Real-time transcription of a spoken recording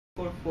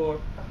44,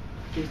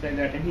 things like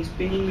that, and he's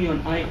pinging me on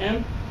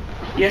IM.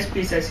 Yes,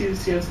 please, I see the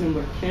sales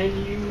number. Can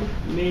you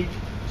make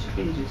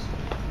changes?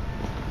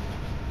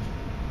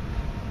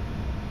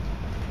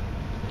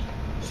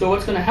 So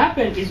what's going to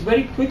happen is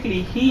very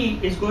quickly he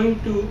is going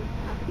to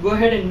go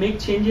ahead and make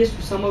changes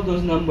to some of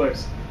those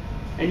numbers,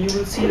 and you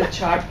will see the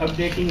chart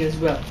updating as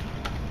well.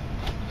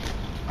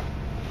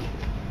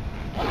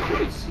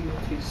 Let's see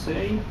what he's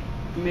saying.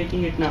 I'm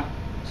making it now.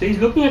 So he's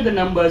looking at the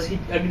numbers, he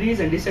agrees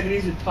and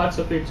disagrees with parts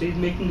of it, so he's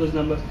making those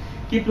numbers.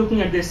 Keep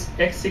looking at this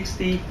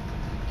X60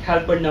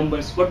 caliper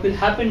numbers. What will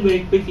happen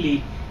very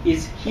quickly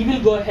is he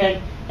will go ahead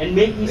and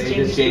make these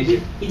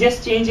changes. He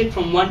just changed it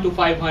from 1 to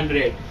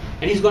 500,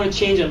 and he's going to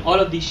change on all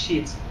of these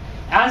sheets.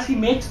 As he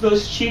makes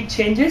those sheet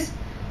changes,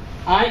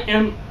 I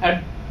am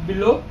at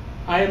below,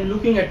 I am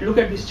looking at, look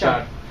at this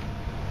chart.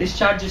 This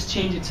chart just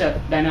changed itself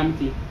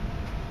dynamically.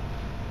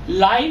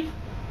 Live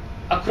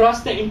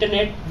across the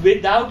internet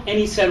without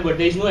any server.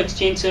 There is no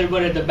Exchange server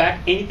at the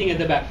back, anything at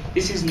the back.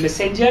 This is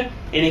Messenger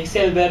and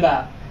Excel web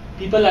app.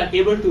 People are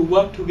able to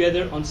work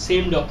together on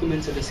same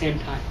documents at the same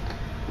time.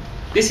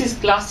 This is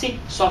classic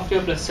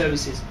software plus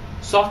services.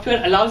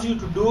 Software allows you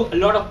to do a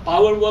lot of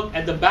power work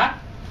at the back.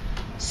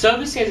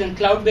 Services and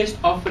cloud-based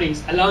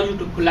offerings allow you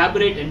to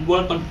collaborate and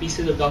work on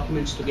pieces of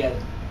documents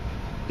together.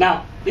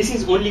 Now, this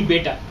is only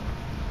beta.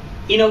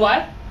 In a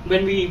while,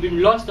 when we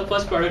launch the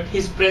first product,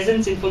 his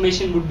presence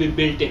information would be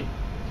built in.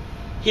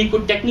 He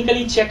could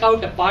technically check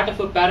out a part of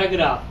a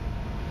paragraph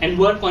and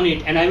work on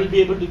it, and I will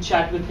be able to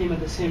chat with him at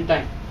the same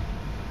time.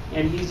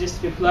 And he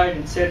just replied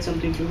and said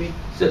something to me.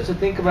 So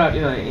think about,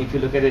 if you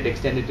look at it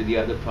extended to the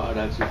other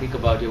products, you think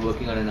about you're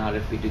working on an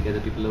RFP together,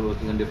 people are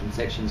working on different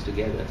sections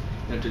together.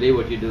 Today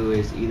what you do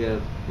is either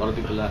a lot of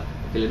people are,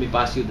 okay, let me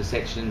pass you the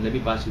section, let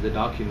me pass you the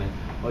document,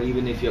 or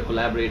even if you're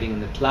collaborating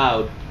in the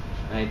cloud,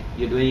 right,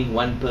 you're doing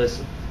one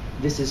person.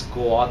 This is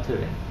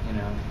co-authoring,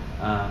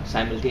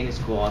 simultaneous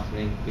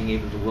co-authoring, being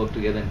able to work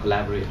together and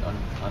collaborate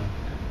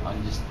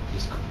on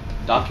just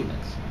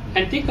documents.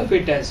 And think of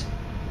it as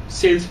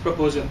sales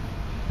proposal.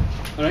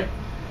 All right,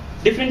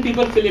 different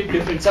people fill it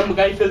different. Some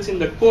guy fills in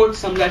the code,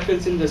 some guy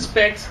fills in the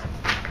specs.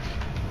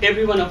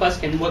 Every one of us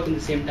can work in the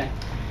same time.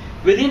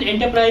 Within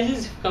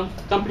enterprises,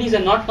 companies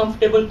are not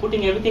comfortable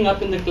putting everything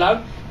up in the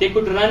cloud. They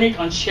could run it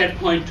on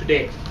SharePoint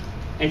today.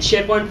 And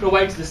SharePoint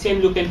provides the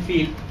same look and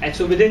feel. And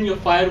so within your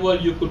firewall,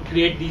 you could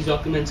create these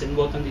documents and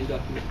work on these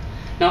documents.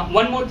 Now,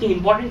 one more thing,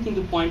 important thing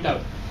to point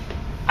out.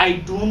 I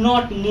do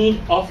not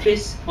need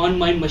Office on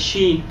my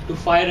machine to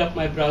fire up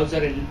my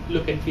browser and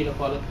look and feel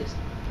of all of this.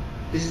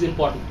 This is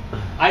important.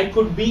 I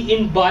could be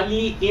in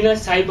Bali in a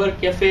cyber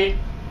cafe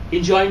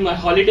enjoying my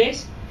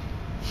holidays,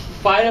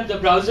 fire up the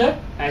browser,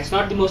 and it's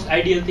not the most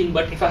ideal thing,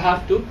 but if I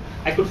have to,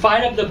 I could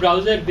fire up the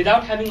browser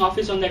without having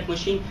Office on that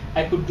machine.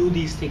 I could do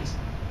these things.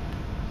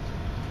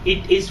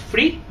 It is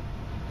free.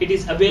 It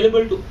is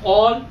available to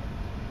all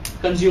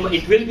consumer.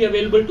 It will be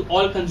available to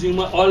all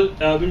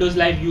Windows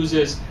Live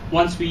users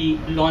once we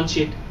launch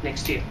it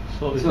next year.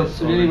 So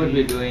really what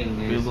we're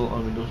doing is available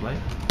on Windows Live?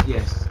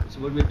 Yes. So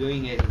what we're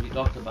doing is we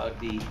talked about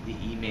the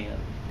email,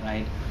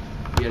 right?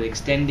 We are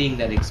extending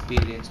that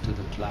experience to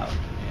the cloud.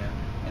 Yeah.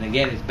 And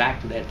again, it's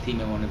back to that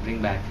theme I want to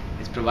bring back.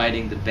 It's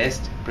providing the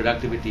best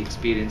productivity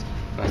experience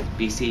for the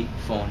PC,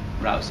 phone,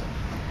 browser.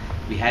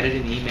 We had it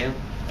in email.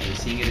 You're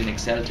seeing it in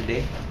Excel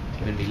today.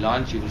 When we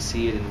launch, you will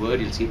see it in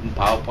Word, you'll see it in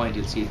PowerPoint,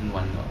 you'll see it in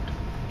OneNote.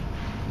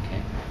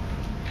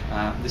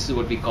 Okay. This is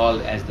what we call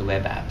as the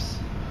web apps,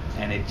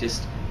 and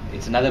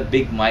it's another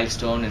big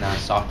milestone in our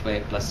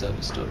software plus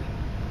service story.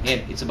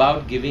 Again, it's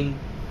about giving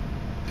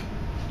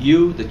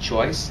you the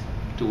choice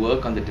to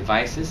work on the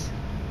devices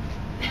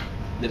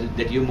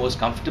that you're most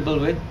comfortable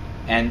with,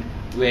 and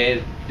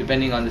where,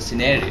 depending on the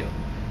scenario,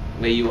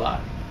 where you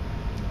are.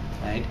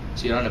 Right?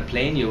 So you're on a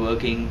plane, you're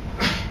working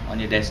on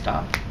your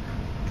desktop.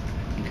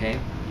 Okay,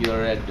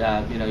 you're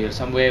at you're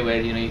somewhere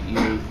where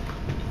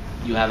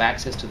you have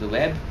access to the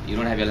web. You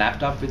don't have your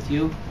laptop with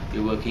you.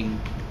 You're working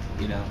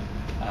in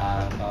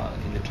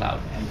the cloud.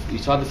 And you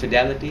saw the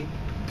fidelity.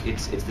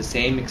 It's the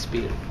same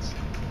experience.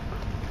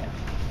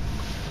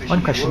 Yeah.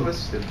 One question. What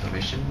was the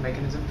permission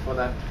mechanism for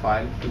that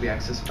file to be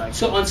accessed by?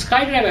 So on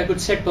SkyDrive, I could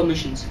set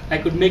permissions. I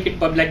could make it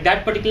public. Like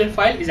that particular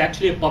file is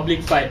actually a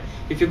public file.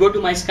 If you go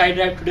to my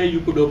SkyDrive today, you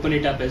could open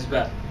it up as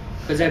well.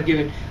 Because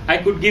I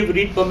could give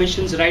read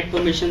permissions, write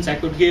permissions. I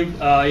could give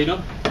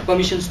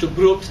permissions to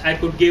groups. I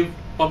could give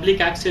public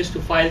access to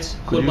files.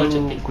 Whole bunch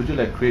of things. Could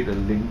you create a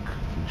link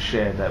and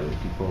share that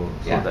with people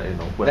so that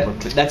whoever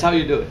that's how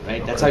you do it,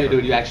 right? That's how you do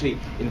it. You actually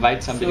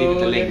invite somebody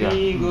with a link. So let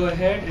me go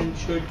ahead and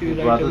show it to you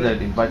right rather away.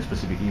 than invite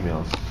specific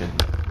emails.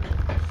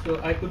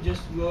 So I could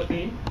just go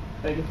in.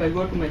 Like if I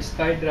go to my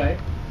SkyDrive,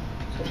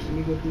 so let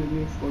me go to my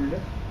new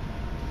folder.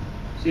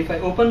 So if I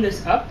open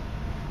this up,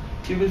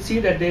 you will see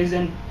that there is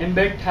an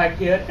embed tag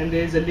here, and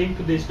there is a link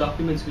to these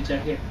documents which are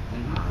here.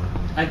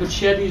 I could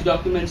share these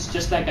documents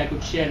just like I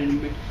could share an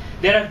embed.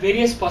 There are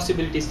various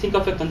possibilities. Think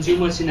of a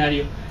consumer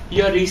scenario.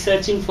 You are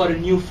researching for a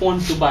new phone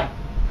to buy,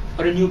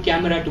 or a new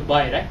camera to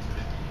buy, right?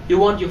 You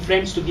want your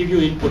friends to give you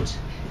inputs.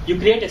 You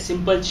create a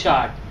simple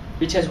chart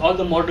which has all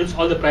the models,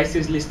 all the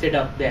prices listed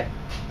up there.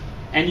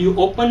 And you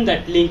open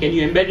that link and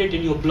you embed it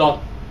in your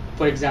blog,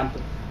 for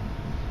example.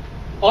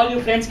 All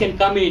your friends can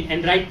come in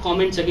and write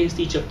comments against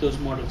each of those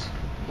models.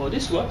 Oh,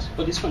 this works.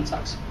 Oh, this one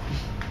sucks.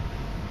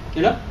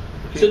 You know?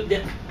 Okay. So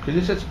can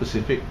you set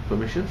specific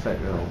permissions, like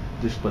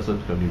this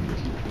person can use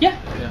it? Yeah.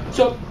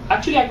 So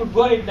actually I could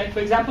go ahead, like for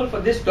example for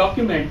this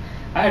document,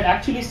 I had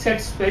actually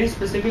set very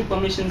specific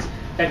permissions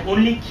that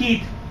only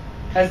Keith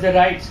has the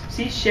rights.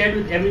 See, shared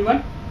with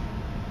everyone.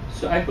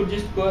 So I could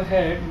just go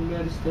ahead and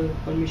where is the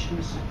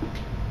permissions?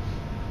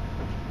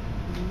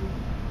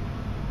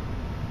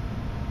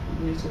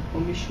 There's a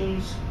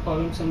permissions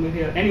column somewhere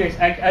here. Anyways,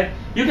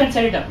 you can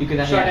set it up.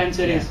 Short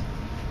answer is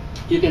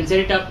you can set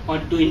it up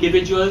to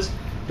individuals,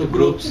 to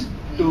groups,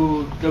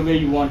 to the way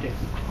you want it.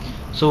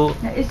 So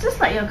it's just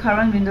like your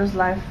current Windows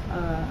Live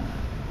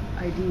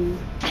ID,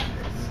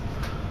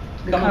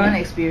 the current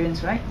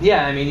experience, right?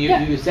 Yeah, I mean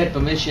you set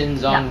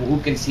permissions on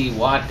who can see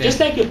what. Just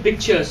like your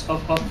pictures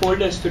of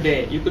folders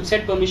today, you could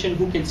set permission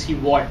who can see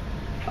what,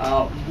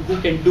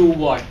 who can do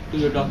what to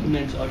your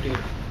documents or to your.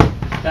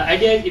 The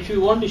idea is if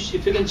you want to,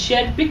 if you can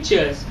share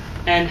pictures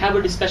and have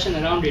a discussion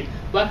around it,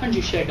 why can't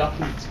you share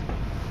documents?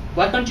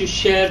 Why can't you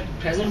share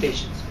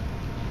presentations?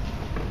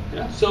 You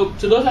know? So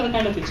those are the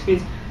kind of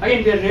experience.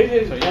 Again, we are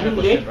really running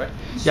late. Right?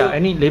 So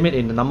any limit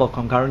in the number of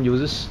concurrent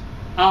users?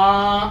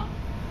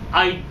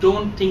 I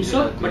don't think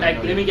so, but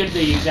let me get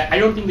the exact. I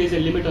don't think there's a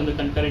limit on the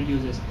concurrent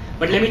users,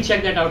 but let me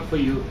check that out for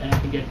you and I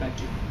can get back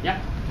to you.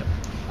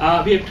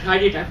 Yeah. We have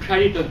tried it. I've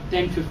tried it on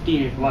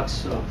 10:15. It works.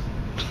 So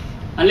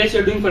unless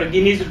you're doing for a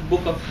Guinness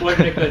Book of World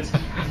Records,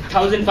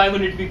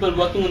 1,500 people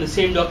working on the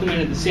same document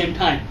at the same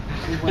time.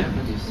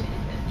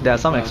 There are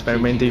some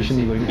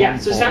experimentation going on. Yeah,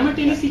 so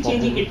simultaneously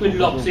changing it will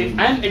lock. So if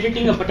I'm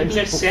editing a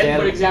particular cell,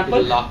 for example,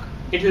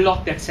 it will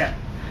lock that cell.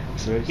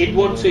 It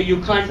won't, so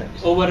you can't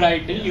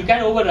override. You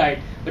can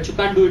override, but you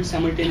can't do it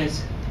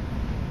simultaneously.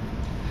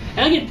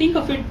 And again, think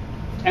of it,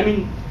 I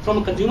mean, from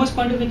a consumer's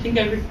point of view, think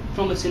of it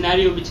from a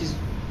scenario which is,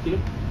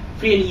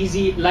 free and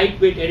easy,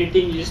 lightweight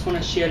editing. You just want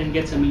to share and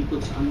get some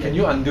inputs on that. Can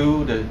you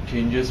undo the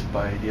changes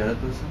by the other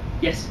person?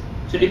 Yes.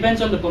 So it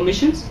depends on the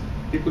permissions.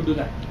 You could do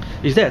that.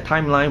 Is there a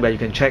timeline where you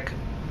can check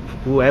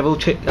whoever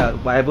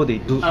whatever they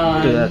do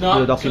to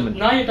the document? So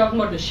now you're talking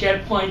about the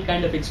SharePoint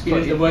kind of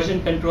experience, the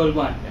version control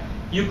one.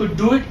 You could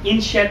do it in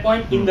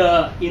SharePoint in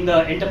the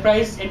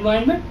enterprise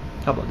environment.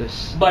 How about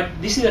this? But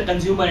this is a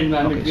consumer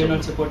environment. Okay, we are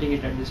not supporting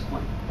it at this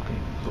point. Okay.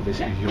 So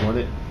basically, if you want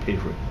it, pay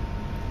for it.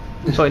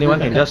 So anyone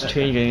can just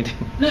change anything?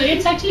 No,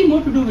 it's actually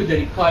more to do with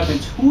the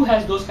requirements. Who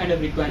has those kind of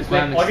requirements?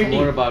 Like auditing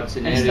more about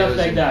scenarios and stuff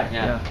like that.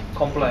 Yeah.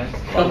 Compliance.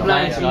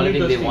 Compliance. A lot of you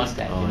need things they those want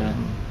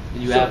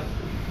things. that.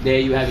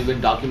 You have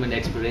even document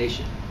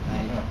expiration,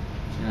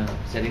 right?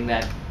 Setting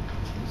that.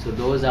 So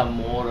those are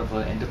more of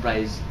an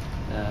enterprise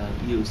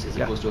use as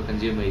opposed to a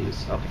consumer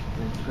use. Okay.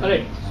 All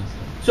right.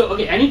 So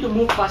I need to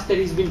move faster.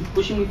 He's been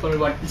pushing me for a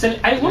while. So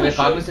We're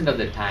cognizant of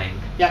the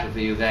time. Yeah. So for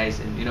you guys,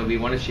 and we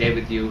want to share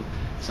with you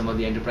some of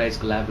the enterprise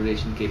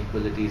collaboration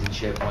capabilities in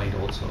SharePoint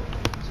also.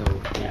 So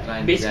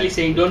basically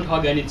saying don't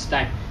hog and it's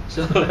time.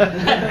 So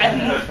I'll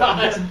move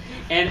fast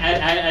and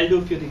I'll do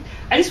a few things.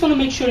 I just want to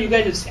make sure you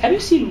guys have you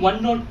seen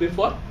OneNote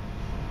before?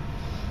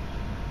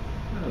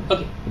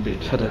 Okay.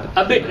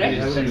 A bit, right?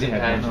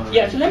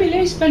 Yeah, so let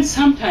me spend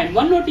some time.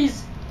 OneNote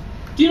is,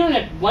 do you know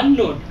that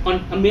OneNote on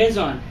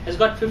Amazon has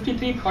got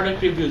 53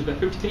 product reviews by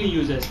 53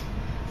 users.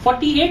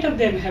 48 of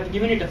them have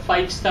given it a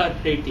 5-star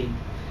rating.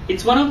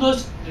 It's one of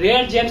those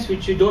rare gems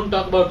which we don't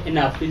talk about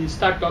enough. We'll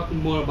start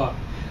talking more about.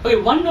 Okay,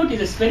 OneNote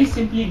is a very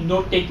simply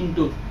note-taking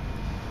tool.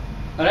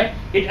 Alright?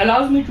 It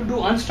allows me to do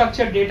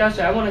unstructured data.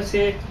 So I want to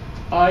say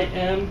I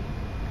am,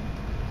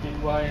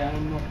 and why I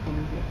am not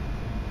coming here.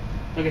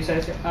 Okay, so I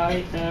say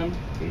I am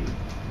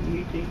a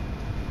meeting.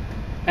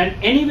 And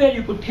anywhere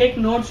you could take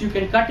notes, you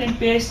can cut and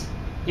paste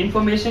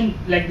information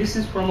like this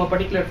is from a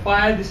particular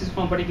file, this is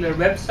from a particular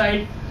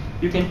website.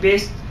 You can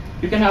paste,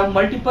 you can have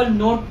multiple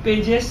note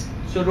pages.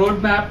 So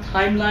roadmap,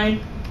 timeline,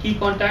 key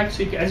contacts.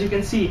 So as you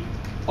can see,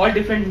 all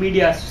different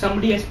media.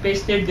 Somebody has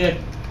pasted their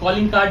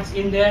calling cards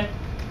in there.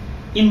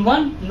 In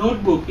one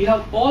notebook, you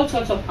have all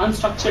sorts of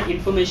unstructured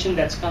information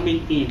that's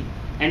coming in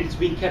and it's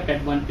being kept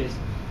at one place.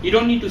 You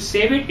don't need to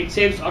save it, it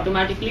saves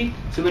automatically.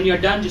 So when you're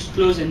done, just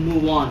close and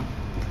move on.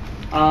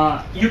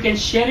 You can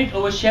share it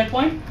over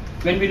SharePoint.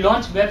 When we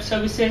launch web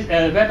services,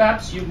 web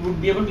apps, you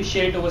would be able to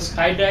share it over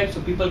SkyDrive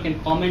so people can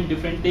comment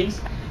different things.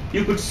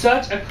 You could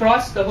search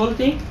across the whole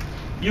thing.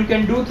 You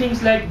can do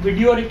things like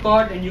video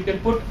record and you can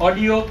put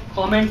audio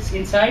comments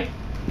inside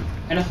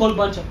and a whole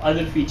bunch of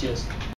other features.